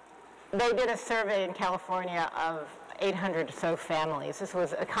 They did a survey in California of 800 or so families. This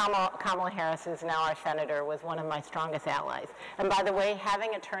was Kamala Harris, who's now our senator, was one of my strongest allies. And by the way,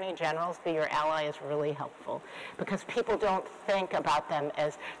 having attorney generals be your ally is really helpful because people don't think about them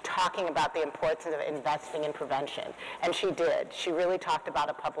as talking about the importance of investing in prevention. And she did. She really talked about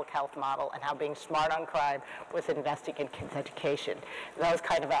a public health model and how being smart on crime was investing in kids' education. Those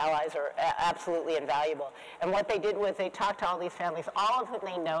kind of allies are absolutely invaluable. And what they did was they talked to all these families, all of whom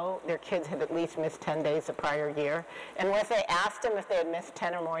they know their kids had at least missed 10 days the prior year. And when they asked them if they had missed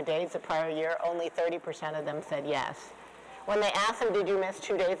 10 or more days the prior year, only 30% of them said yes. When they asked them, did you miss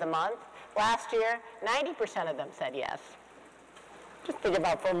 2 days a month last year, 90% of them said yes. Just think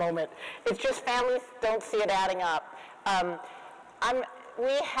about for a moment. It's just families don't see it adding up.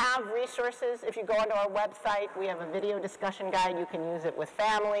 We have resources. If you go onto our website, we have a video discussion guide. You can use it with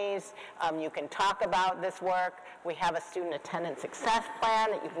families. You can talk about this work. We have a student attendance success plan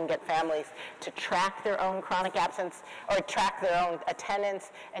that you can get families to track their own chronic absence or track their own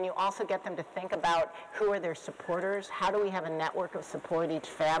attendance. And you also get them to think about who are their supporters. How do we have a network of support each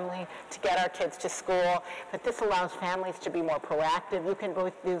family to get our kids to school? But this allows families to be more proactive. You can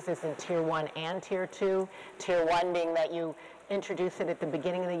both use this in Tier 1 and Tier 2. Tier 1 being that you introduce it at the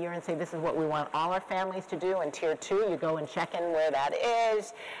beginning of the year and say, this is what we want all our families to do. And Tier 2, you go and check in where that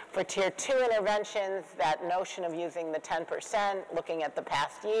is. For Tier 2 interventions, that notion of using the 10%, looking at the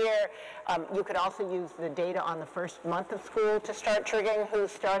past year. You could also use the data on the first month of school to start triggering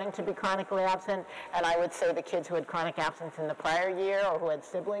who's starting to be chronically absent. And I would say the kids who had chronic absence in the prior year or who had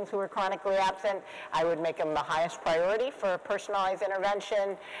siblings who were chronically absent, I would make them the highest priority for personalized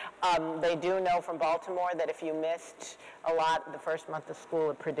intervention. They do know from Baltimore that if you missed a lot the first month of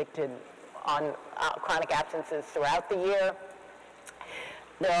school, it predicted on chronic absences throughout the year.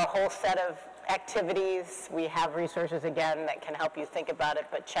 There are a whole set of activities. We have resources, again, that can help you think about it,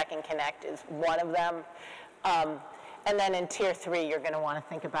 but Check and Connect is one of them. And then in Tier 3, you're going to want to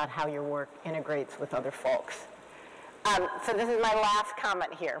think about how your work integrates with other folks. So this is my last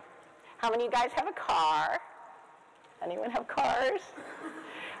comment here. How many of you guys have a car? Anyone have cars?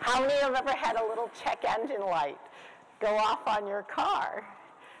 How many have ever had a little check engine light go off on your car?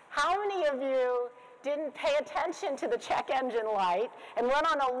 How many of you didn't pay attention to the check engine light and went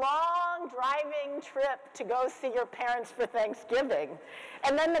on a long driving trip to go see your parents for Thanksgiving,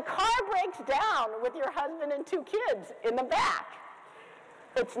 and then the car breaks down with your husband and 2 kids in the back?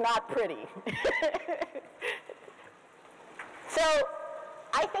 It's not pretty. So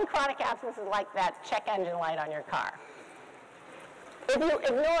I think chronic absence is like that check engine light on your car. If you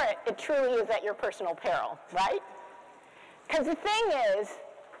ignore it, it truly is at your personal peril, right? Because the thing is,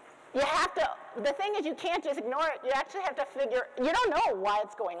 you can't just ignore it. You actually have to figure, you don't know why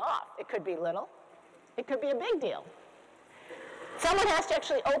it's going off. It could be little. It could be a big deal. Someone has to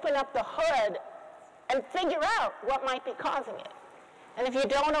actually open up the hood and figure out what might be causing it. And if you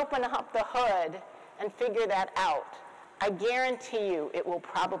don't open up the hood and figure that out, I guarantee you it will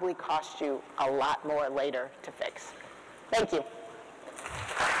probably cost you a lot more later to fix. Thank you.